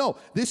out of it. No,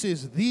 this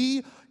is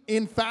the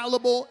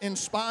infallible,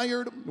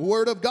 inspired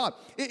Word of God.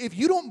 If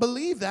you don't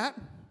believe that,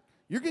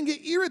 you're going to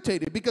get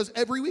irritated, because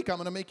every week I'm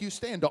going to make you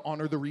stand to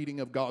honor the reading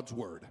of God's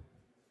Word.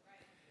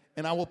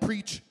 And I will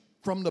preach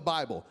from the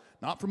Bible,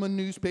 not from a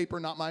newspaper,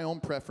 not my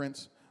own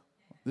preference.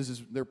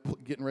 They're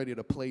getting ready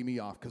to play me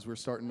off because we're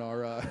starting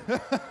our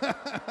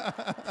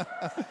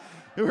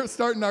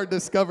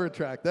Discover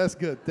track. That's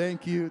good.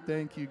 Thank you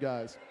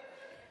guys.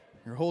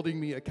 You're holding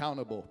me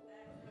accountable.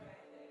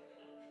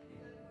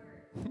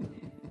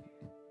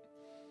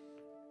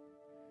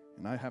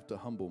 And I have to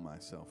humble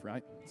myself,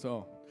 right?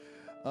 So,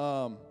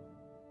 on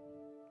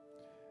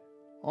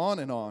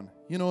and on.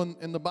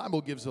 And the Bible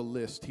gives a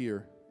list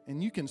here,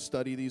 and you can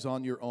study these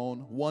on your own.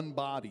 One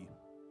body.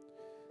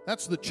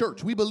 That's the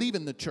church. We believe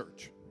in the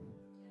church.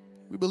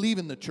 We believe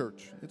in the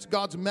church. It's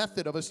God's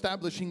method of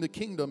establishing the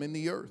kingdom in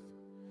the earth.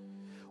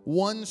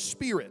 One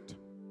Spirit.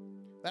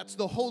 That's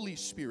the Holy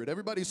Spirit.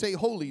 Everybody say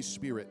Holy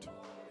Spirit.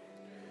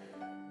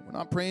 We're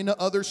not praying to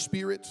other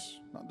spirits,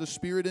 not the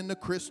spirit in the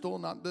crystal,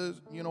 not the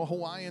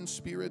Hawaiian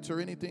spirits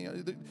or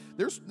anything.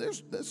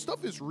 That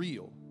stuff is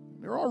real.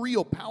 There are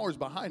real powers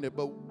behind it,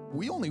 but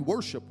we only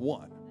worship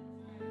one.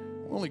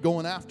 We're only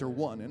going after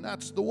one, and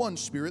that's the one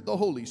Spirit, the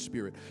Holy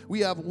Spirit.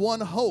 We have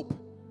one hope.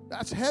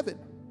 That's heaven.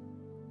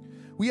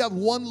 We have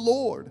one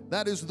Lord.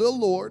 That is the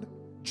Lord,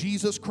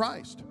 Jesus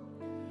Christ.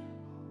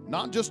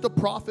 Not just a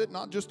prophet,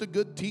 not just a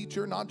good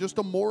teacher, not just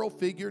a moral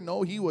figure.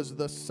 No, He was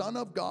the Son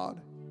of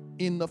God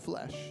in the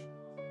flesh,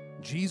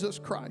 Jesus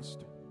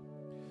Christ.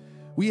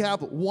 We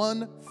have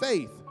one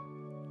faith.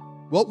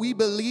 What we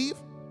believe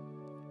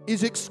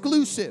is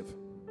exclusive.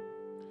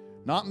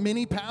 Not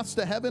many paths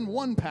to heaven,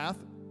 one path,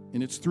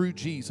 and it's through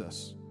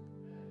Jesus.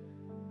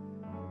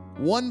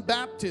 One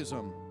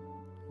baptism.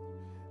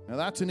 Now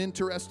that's an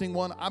interesting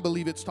one. I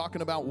believe it's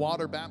talking about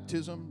water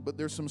baptism, but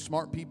there's some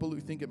smart people who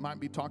think it might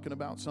be talking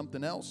about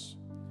something else,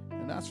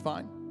 and that's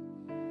fine.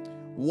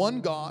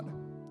 One God,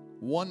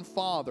 one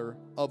Father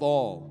of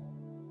all.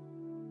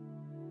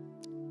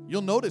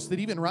 You'll notice that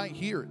even right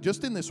here,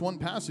 just in this one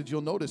passage,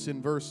 you'll notice in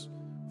verse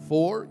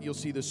 4, you'll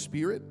see the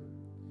Spirit.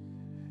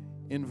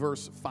 In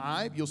verse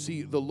 5, you'll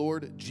see the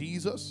Lord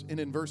Jesus. And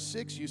in verse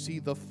 6, you see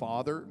the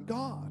Father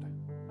God.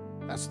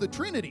 That's the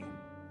Trinity.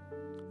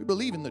 We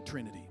believe in the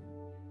Trinity.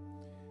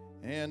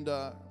 And,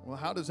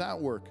 how does that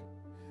work?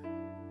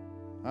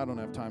 I don't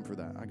have time for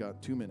that. I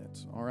got 2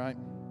 minutes, all right?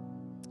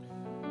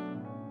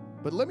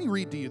 But let me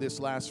read to you this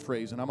last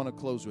phrase, and I'm going to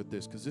close with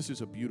this because this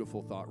is a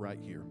beautiful thought right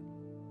here.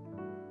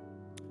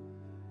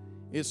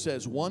 It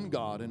says, one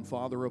God and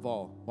Father of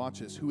all. Watch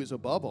this. Who is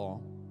above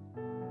all.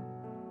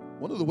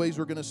 One of the ways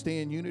we're going to stay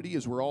in unity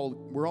is we're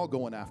all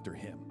going after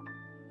Him.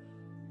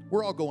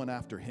 We're all going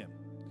after him.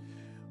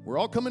 We're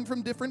all coming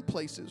from different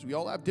places. We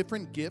all have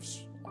different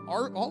gifts.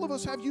 All of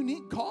us have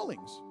unique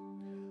callings.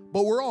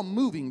 But we're all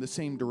moving the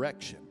same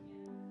direction.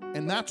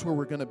 And that's where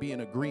we're going to be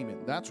in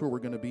agreement. That's where we're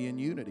going to be in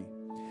unity.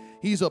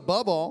 He's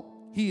above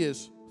all. He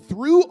is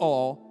through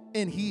all.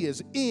 And he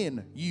is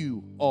in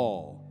you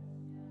all.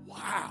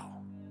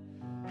 Wow.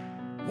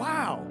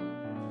 Wow.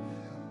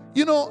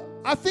 You know,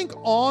 I think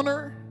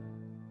honor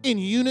in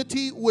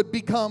unity would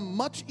become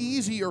much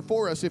easier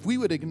for us if we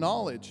would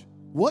acknowledge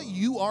what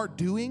you are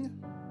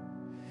doing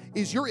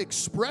is you're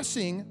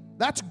expressing,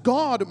 that's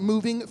God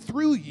moving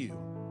through you.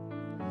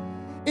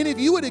 And if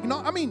you would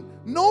acknowledge, I mean,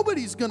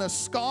 nobody's going to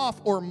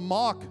scoff or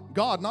mock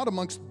God, not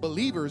amongst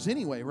believers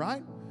anyway,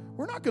 right?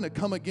 We're not going to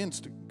come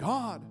against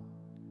God.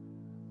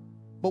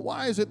 But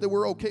why is it that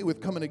we're okay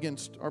with coming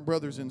against our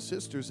brothers and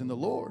sisters in the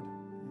Lord?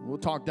 We'll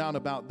talk down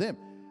about them.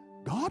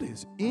 God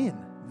is in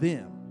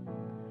them.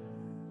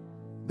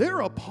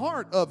 They're a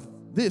part of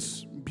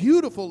this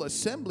beautiful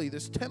assembly,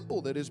 this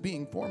temple that is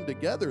being formed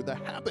together, the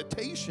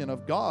habitation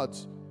of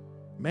God's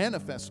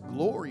manifest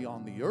glory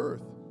on the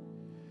earth.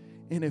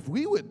 And if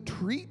we would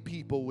treat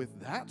people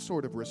with that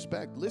sort of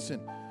respect,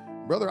 listen,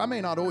 brother, I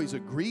may not always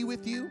agree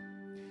with you,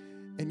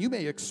 and you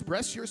may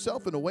express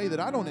yourself in a way that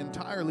I don't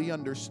entirely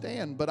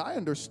understand, but I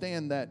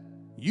understand that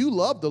you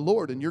love the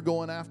Lord and you're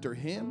going after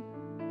him,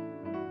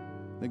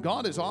 that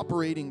God is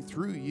operating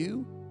through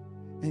you,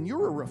 and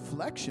you're a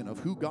reflection of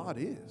who God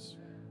is.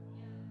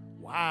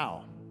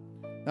 Wow.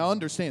 Now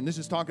understand, this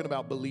is talking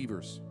about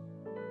believers.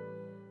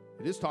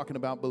 It is talking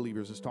about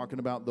believers. It's talking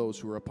about those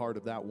who are a part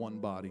of that one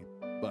body.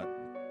 But,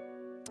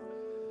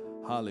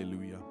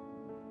 hallelujah.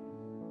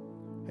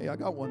 Hey, I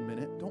got 1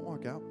 minute. Don't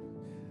walk out.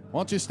 Why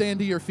don't you stand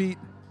to your feet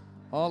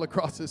all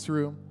across this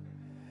room?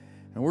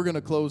 And we're going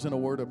to close in a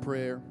word of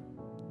prayer.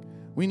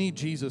 We need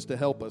Jesus to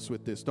help us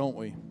with this, don't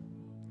we?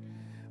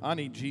 I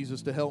need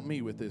Jesus to help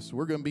me with this.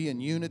 We're going to be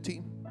in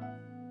unity.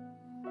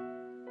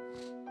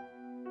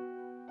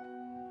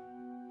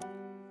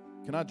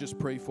 Can I just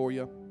pray for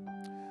you?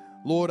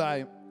 Lord,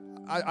 I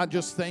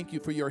just thank you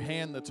for your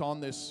hand that's on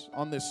this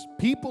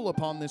people,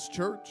 upon this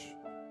church.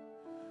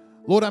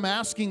 Lord, I'm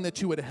asking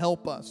that you would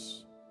help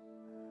us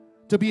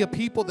to be a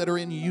people that are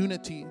in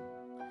unity,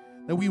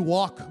 that we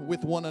walk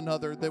with one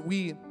another, that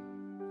we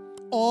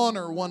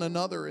honor one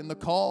another in the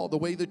call, the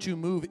way that you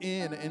move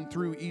in and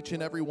through each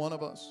and every one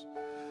of us.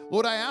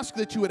 Lord, I ask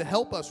that you would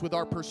help us with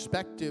our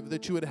perspective,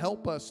 that you would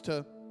help us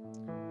to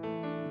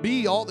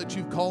be all that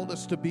you've called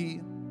us to be.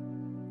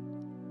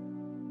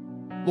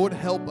 Lord,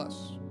 help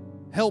us.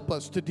 Help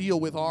us to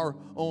deal with our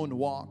own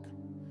walk,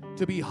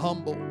 to be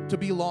humble, to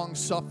be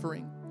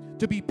long-suffering,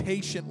 to be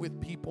patient with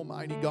people,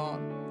 mighty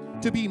God,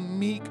 to be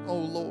meek, oh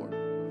Lord.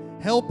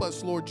 Help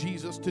us, Lord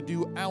Jesus, to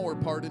do our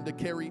part and to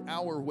carry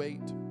our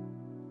weight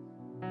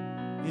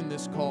in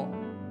this call.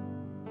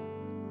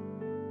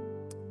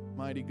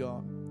 Mighty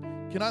God.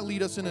 Can I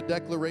lead us in a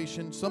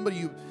declaration? Some of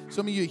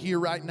you here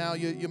right now,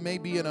 you may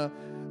be in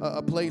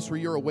a place where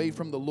you're away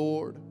from the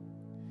Lord.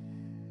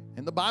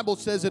 And the Bible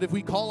says that if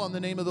we call on the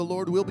name of the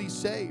Lord, we'll be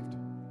saved.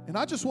 And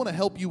I just want to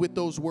help you with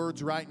those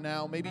words right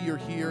now. Maybe you're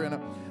here, and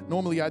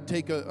normally I'd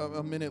take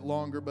a minute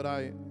longer, but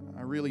I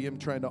really am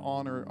trying to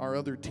honor our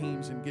other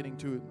teams and getting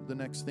to the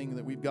next thing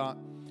that we've got.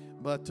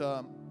 But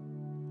I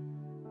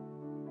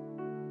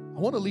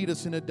want to lead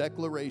us in a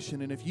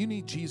declaration, and if you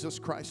need Jesus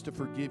Christ to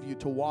forgive you,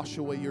 to wash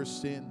away your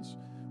sins,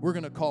 we're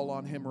going to call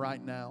on him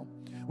right now.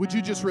 Would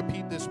you just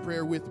repeat this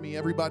prayer with me?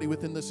 Everybody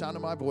within the sound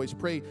of my voice,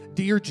 pray,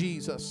 Dear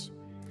Jesus,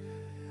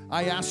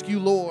 I ask you,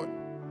 Lord,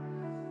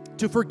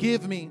 to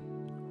forgive me,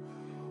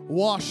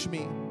 wash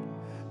me,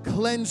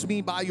 cleanse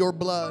me by your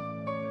blood.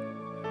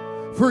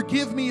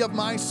 Forgive me of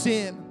my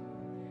sin.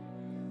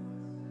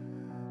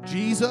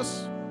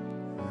 Jesus,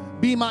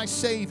 be my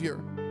Savior.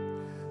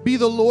 Be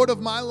the Lord of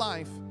my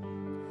life.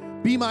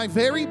 Be my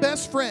very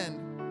best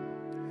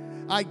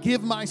friend. I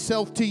give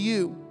myself to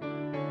you.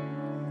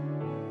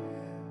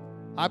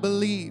 I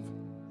believe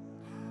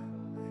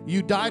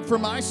you died for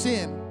my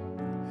sin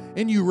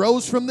and you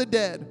rose from the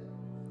dead.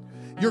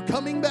 You're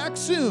coming back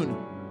soon,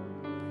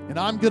 and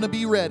I'm going to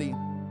be ready.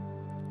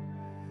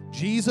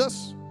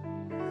 Jesus,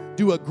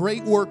 do a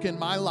great work in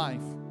my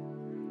life.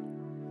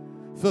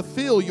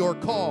 Fulfill your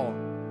call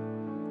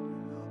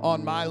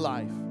on my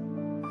life.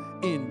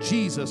 In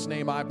Jesus'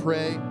 name I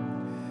pray.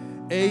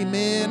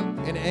 Amen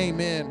and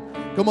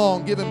amen. Come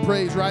on, give him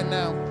praise right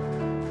now.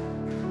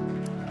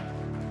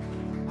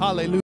 Hallelujah.